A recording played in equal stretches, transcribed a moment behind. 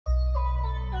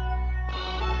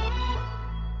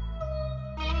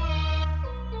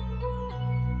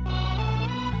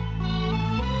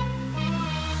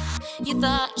You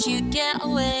thought you'd get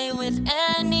away with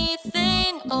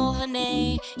anything, oh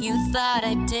honey. You thought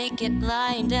I'd take it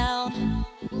lying down.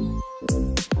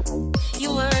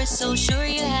 You were so sure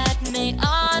you had me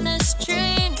on a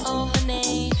string, oh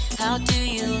honey. How do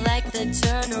you like the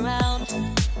turnaround?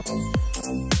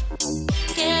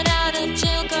 Get out of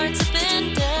jail cards have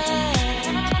been dead.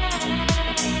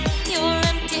 Your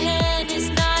empty head is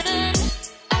not an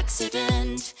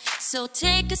accident. So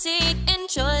take a seat,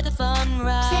 enjoy the fun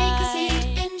ride. Take a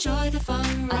seat, enjoy the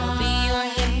fun ride. I'll be your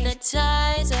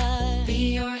hypnotizer.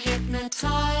 Be your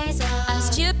hypnotizer. I'll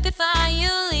stupefy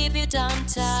you, leave you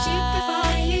tongue-tied.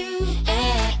 Stupefy you.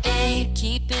 Hey,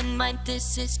 keep in mind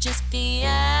this is just the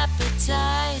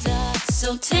appetizer.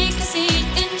 So take a seat,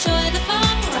 enjoy the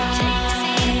fun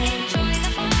ride.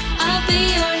 I'll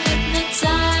be your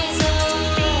hypnotizer.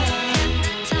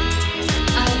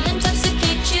 I'll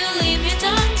intoxicate you, leave you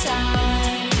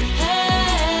tongue-tied.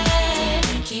 Hey,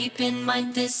 keep in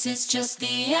mind this is just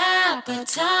the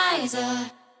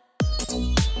appetizer.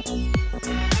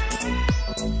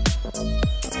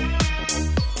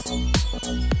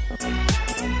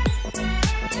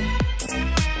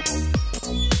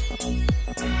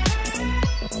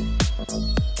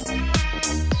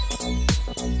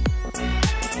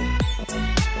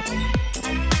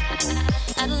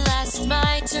 At last it's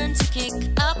my turn to kick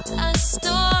up a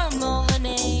storm, oh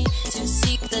honey, to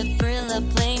seek the thrill of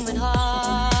playing with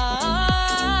heart.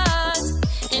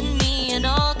 In me an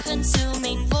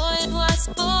all-consuming void was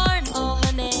born, oh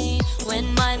honey,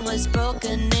 when mine was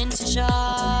broken into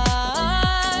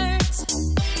shards.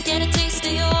 Get a taste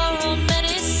of your own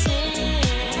medicine.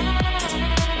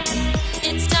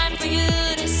 It's time for you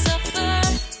to suffer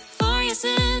for your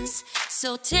sins.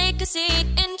 So take a seat,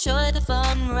 enjoy the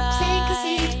fun ride. Take a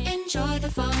seat, enjoy the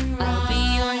fun ride. I'll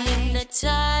be your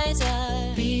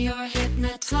hypnotizer. Be your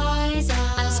hypnotizer.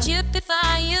 I'll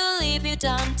stupefy you, leave you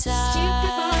tongue-tied.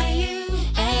 Stupefy you.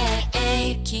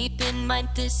 Hey, keep in mind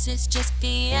this is just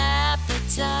the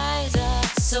appetizer.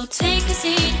 So take a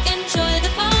seat, enjoy the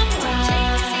fun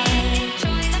ride.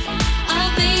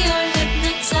 I'll be your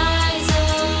hypnotizer.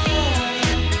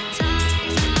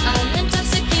 I'll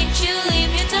intoxicate you,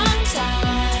 leave you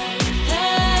tongue-tied.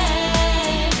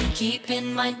 Hey, keep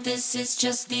in mind this is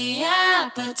just the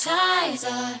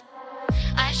appetizer.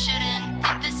 I shouldn't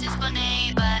think this is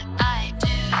funny, but I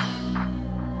do.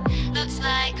 Looks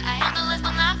like I handle this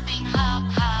while laughing, ha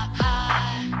ha ha.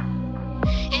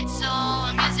 It's so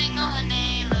amusing, oh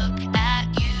honey, look at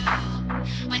you.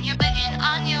 When you're begging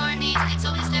on your knees, it's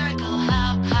so hysterical,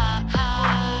 ha ha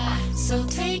ha. So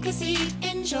take a seat,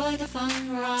 enjoy the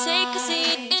fun ride. Take a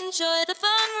seat, enjoy the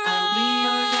fun ride. I'll be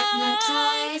your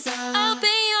hypnotizer. I'll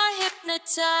be your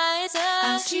hypnotizer.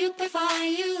 I'll stupefy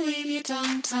you, leave you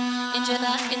tongue-tied. Enjoy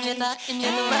that, enjoy that,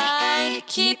 enjoy the ride.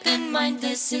 Keep in mind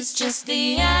this is just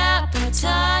the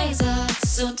appetizer.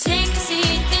 So take a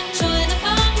seat, enjoy the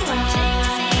fun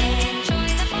ride.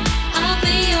 I'll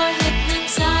be your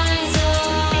hypnotizer.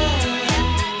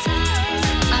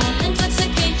 I'll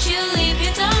intoxicate you, leave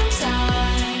you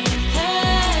tongue-tied.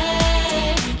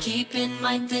 Hey, keep in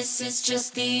mind this is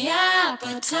just the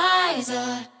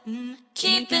appetizer.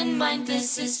 Keep in mind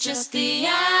this is just the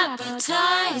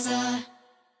appetizer.